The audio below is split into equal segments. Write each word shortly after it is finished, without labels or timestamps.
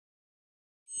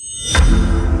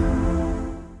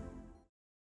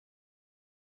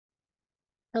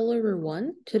Hello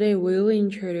everyone. Today we will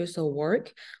introduce a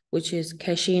work which is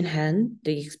Cache in Hand,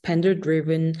 the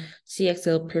expander-driven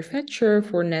CXL Prefetcher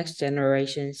for next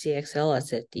generation CXL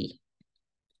SSD.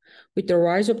 With the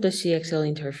rise of the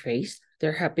CXL interface,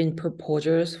 there have been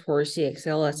proposals for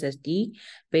CXL SSD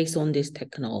based on this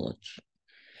technology.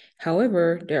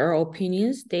 However, there are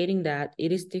opinions stating that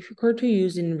it is difficult to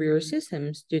use in real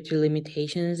systems due to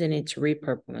limitations in its read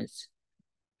performance.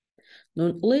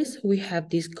 Nonetheless, we have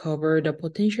discovered the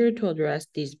potential to address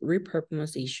these read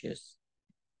performance issues.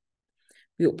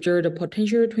 We observed the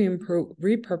potential to improve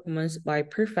read performance by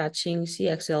prefetching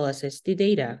CXL SSD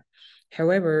data.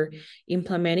 However,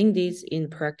 implementing this in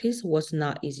practice was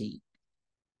not easy.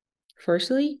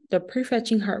 Firstly, the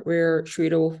prefetching hardware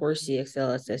suitable for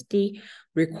CXL SSD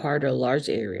required a large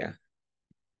area.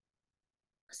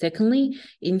 Secondly,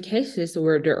 in cases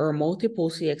where there are multiple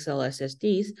CXL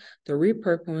SSDs, the read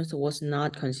performance was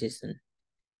not consistent.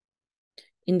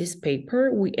 In this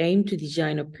paper, we aim to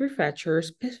design a prefetcher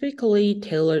specifically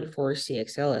tailored for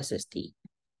CXL SSD.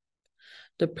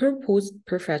 The proposed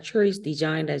prefetcher is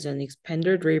designed as an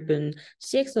expander-driven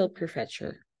CXL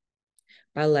prefetcher.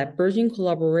 By leveraging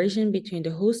collaboration between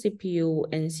the host CPU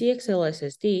and CXL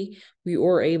SSD, we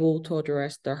were able to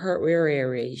address the hardware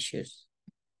area issues.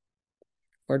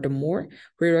 Furthermore,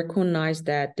 we recognize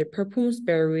that the performance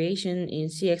variation in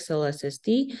CXL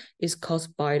SSD is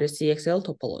caused by the CXL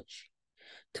topology.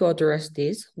 To address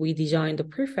this, we designed the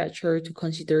prefetcher to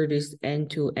consider this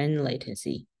end-to-end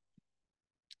latency.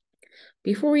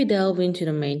 Before we delve into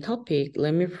the main topic,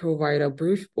 let me provide a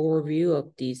brief overview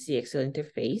of the CXL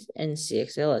interface and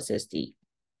CXL SSD.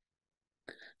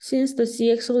 Since the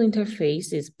CXL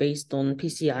interface is based on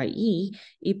PCIe,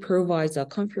 it provides a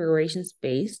configuration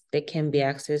space that can be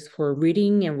accessed for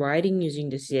reading and writing using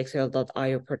the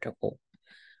CXL.io protocol.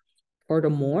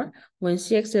 Furthermore, when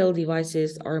CXL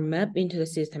devices are mapped into the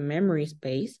system memory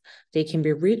space, they can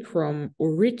be read from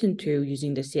or written to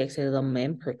using the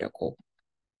CXL.mem protocol.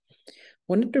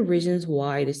 One of the reasons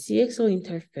why the CXL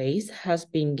interface has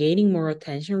been gaining more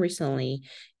attention recently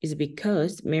is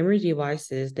because memory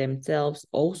devices themselves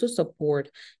also support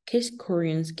cache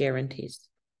coherence guarantees.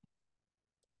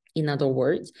 In other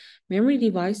words, memory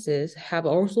devices have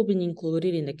also been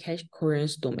included in the cache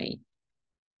coherence domain.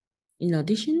 In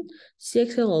addition,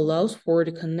 CXL allows for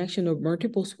the connection of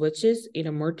multiple switches in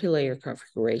a multi-layer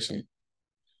configuration.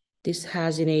 This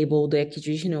has enabled the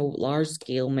acquisition of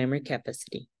large-scale memory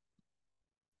capacity.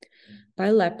 By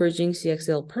leveraging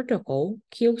CXL protocol,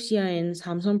 Kioxia and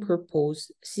Samsung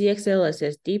proposed CXL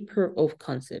SSD proof of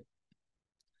concept.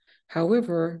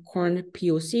 However, current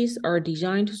POCs are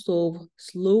designed to solve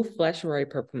slow flash write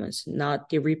performance, not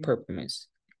the read performance.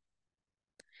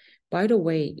 By the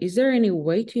way, is there any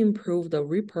way to improve the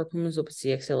read performance of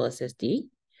CXL SSD?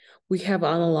 We have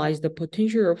analyzed the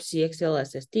potential of CXL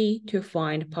SSD to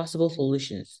find possible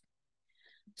solutions.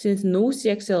 Since no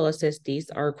CXL SSDs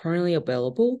are currently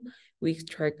available, we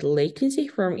extract latency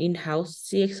from in-house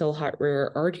CXL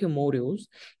hardware RTO modules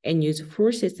and use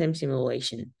full system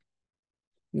simulation.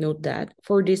 Note that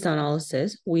for this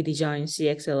analysis, we designed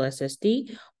CXL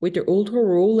SSD with the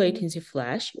ultra-low latency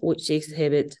flash, which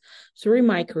exhibits 3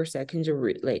 microseconds of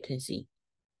read latency.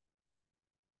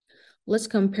 Let's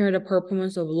compare the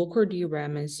performance of local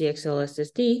DRAM and CXL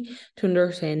SSD to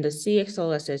understand the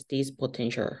CXL SSD's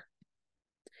potential.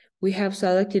 We have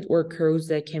selected workloads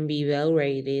that can be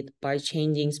evaluated by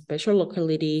changing spatial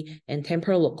locality and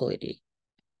temporal locality.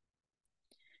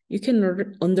 You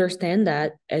can understand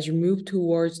that as you move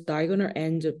towards diagonal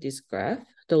ends of this graph,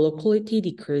 the locality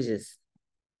decreases.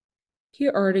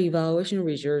 Here are the evaluation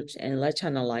results, and let's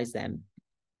analyze them.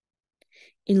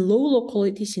 In low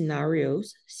locality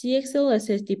scenarios, CXL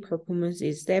SSD performance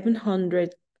is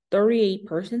 738%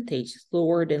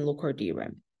 slower than local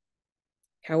DRAM.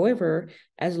 However,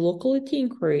 as locality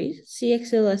increases,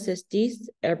 CXL SSD's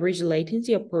average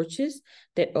latency approaches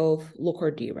that of local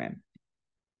DRAM.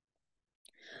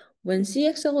 When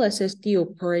CXL SSD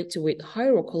operates with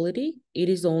high locality, it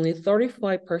is only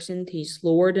 35%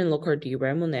 slower than local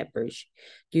DRAM on average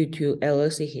due to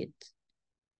LLC hit.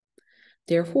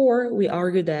 Therefore, we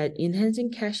argue that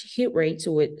enhancing cache hit rates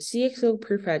with CXL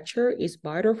Prefetcher is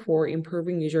vital for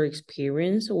improving user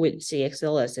experience with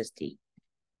CXL SSD.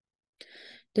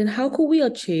 Then how could we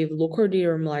achieve local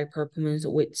DRAM-like performance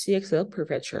with CXL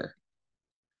Prefetcher?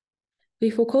 We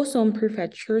focus on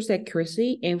prefetcher's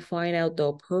accuracy and find out the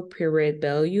appropriate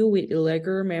value with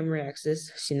irregular memory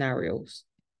access scenarios.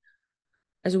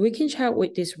 As we can check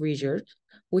with this result,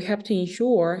 we have to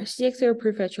ensure CXL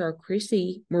Prefetcher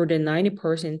accuracy more than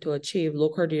 90% to achieve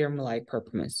local DRAM-like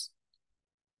performance.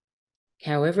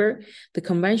 However, the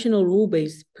conventional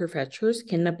rule-based prefetchers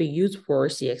cannot be used for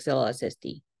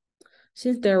CXL-SSD,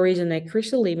 since there is an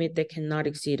accuracy limit that cannot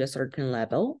exceed a certain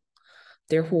level.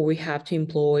 Therefore, we have to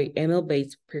employ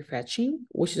ML-based prefetching,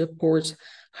 which supports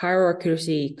higher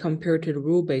accuracy compared to the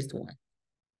rule-based one.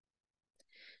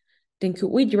 Then could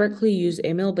we directly use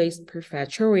ML-based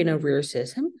prefetcher in a real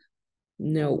system?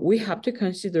 No, we have to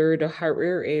consider the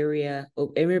hardware area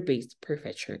of ML-based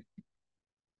prefetcher.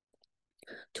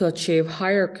 To achieve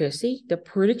higher accuracy, the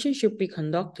prediction should be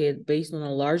conducted based on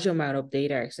a large amount of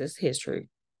data access history.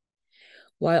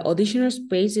 While additional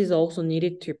space is also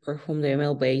needed to perform the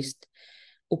ML-based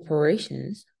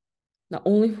operations, not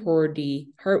only for the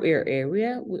hardware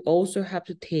area, we also have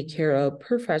to take care of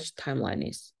prefetch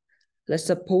timelines. Let's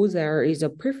suppose there is a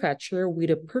prefetcher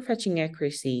with a prefetching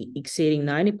accuracy exceeding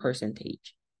 90%.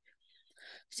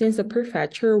 Since the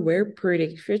prefetcher will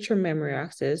predict future memory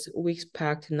access, we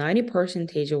expect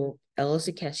 90% of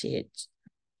LLC cache hits.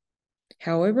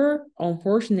 However,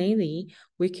 unfortunately,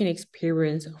 we can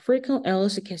experience frequent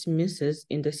LLC cache misses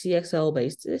in the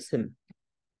CXL-based system.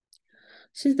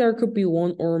 Since there could be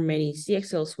one or many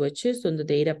CXL switches on the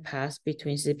data path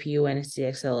between CPU and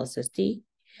CXL-SSD,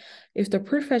 if the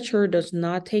prefetcher does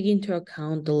not take into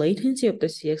account the latency of the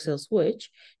CXL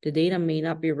switch, the data may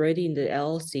not be ready in the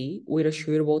LLC with a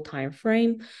suitable time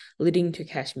frame, leading to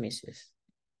cache misses.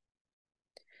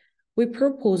 We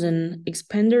propose an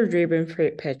expander-driven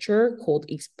prefetcher called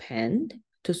Expand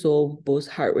to solve both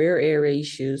hardware area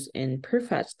issues and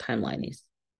prefetch timelines.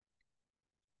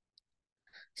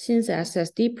 Since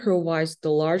SSD provides the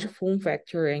large form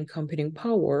factor and computing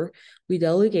power, we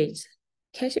delegate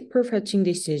cache prefetching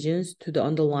decisions to the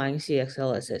underlying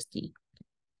CXL-SSD.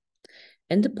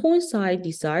 Endpoint side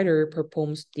decider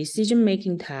performs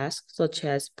decision-making tasks such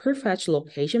as prefetch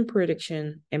location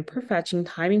prediction and prefetching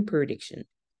timing prediction.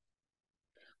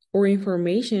 Or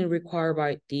information required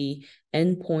by the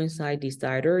endpoint side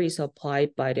decider is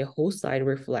applied by the host side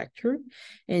reflector,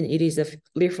 and it is a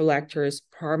reflector's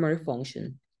primary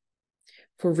function.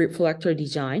 For reflector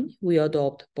design, we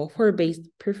adopt buffer-based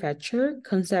prefetcher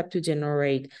concept to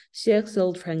generate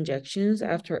CXL transactions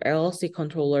after LLC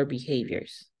controller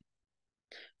behaviors.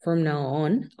 From now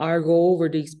on, I'll go over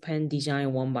the expand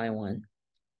design one by one.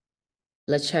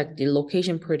 Let's check the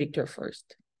location predictor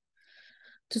first.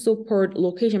 To support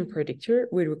location predictor,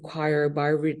 we require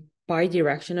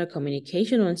bidirectional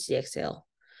communication on CXL.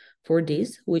 For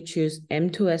this, we choose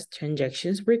M2S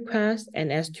transactions request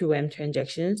and S2M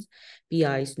transactions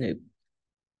BI Snoop.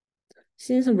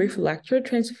 Since a reflector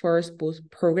transfers both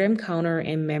program counter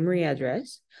and memory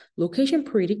address, location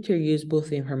predictor use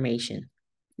both information.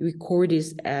 We record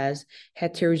this as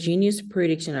heterogeneous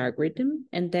prediction algorithm,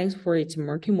 and thanks for its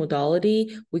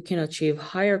multimodality, we can achieve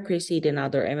higher accuracy than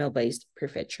other ML-based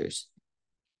prefetchers.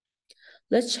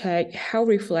 Let's check how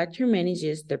reflector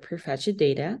manages the prefetched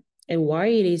data and why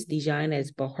it is designed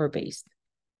as buffer-based.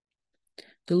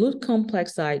 The loop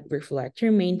complex side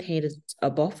reflector maintains a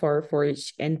buffer for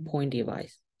each endpoint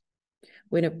device.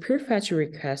 When a prefetch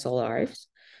request arrives,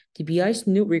 the BI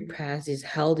Snoop request is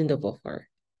held in the buffer.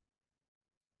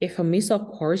 If a miss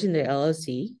occurs in the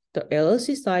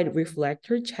LLC side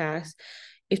reflector checks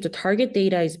if the target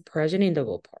data is present in the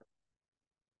buffer.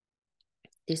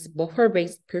 This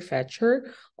buffer-based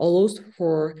prefetcher allows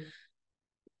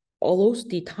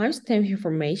the timestamp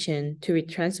information to be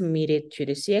transmitted to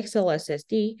the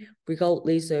CXL-SSD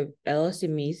regardless of LLC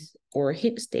miss or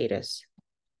hit status.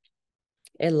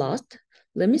 At last,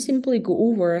 let me simply go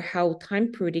over how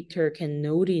time predictor can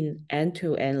node in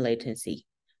end-to-end latency.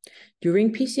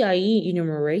 During PCIe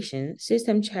enumeration,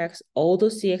 system checks all the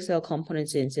CXL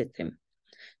components in system.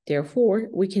 Therefore,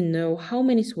 we can know how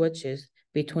many switches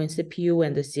between CPU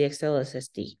and the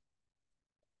CXL-SSD.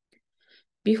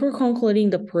 Before concluding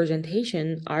the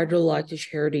presentation, I'd like to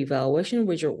share the evaluation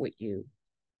result with you.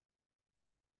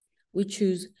 We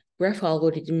choose graph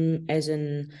algorithm as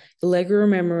an irregular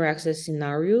memory access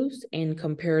scenarios and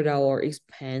compared our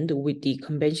expand with the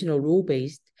conventional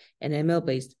rule-based and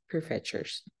ML-based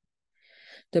prefetchers.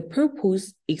 The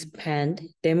proposed expand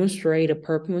demonstrate a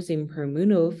performance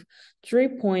improvement of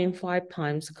 3.5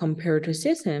 times compared to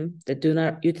systems that do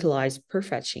not utilize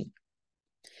prefetching.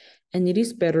 And it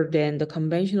is better than the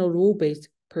conventional rule-based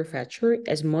prefetcher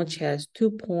as much as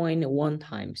 2.1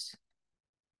 times.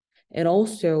 And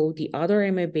also the other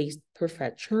ML-based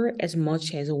prefetcher as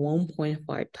much as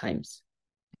 1.5 times.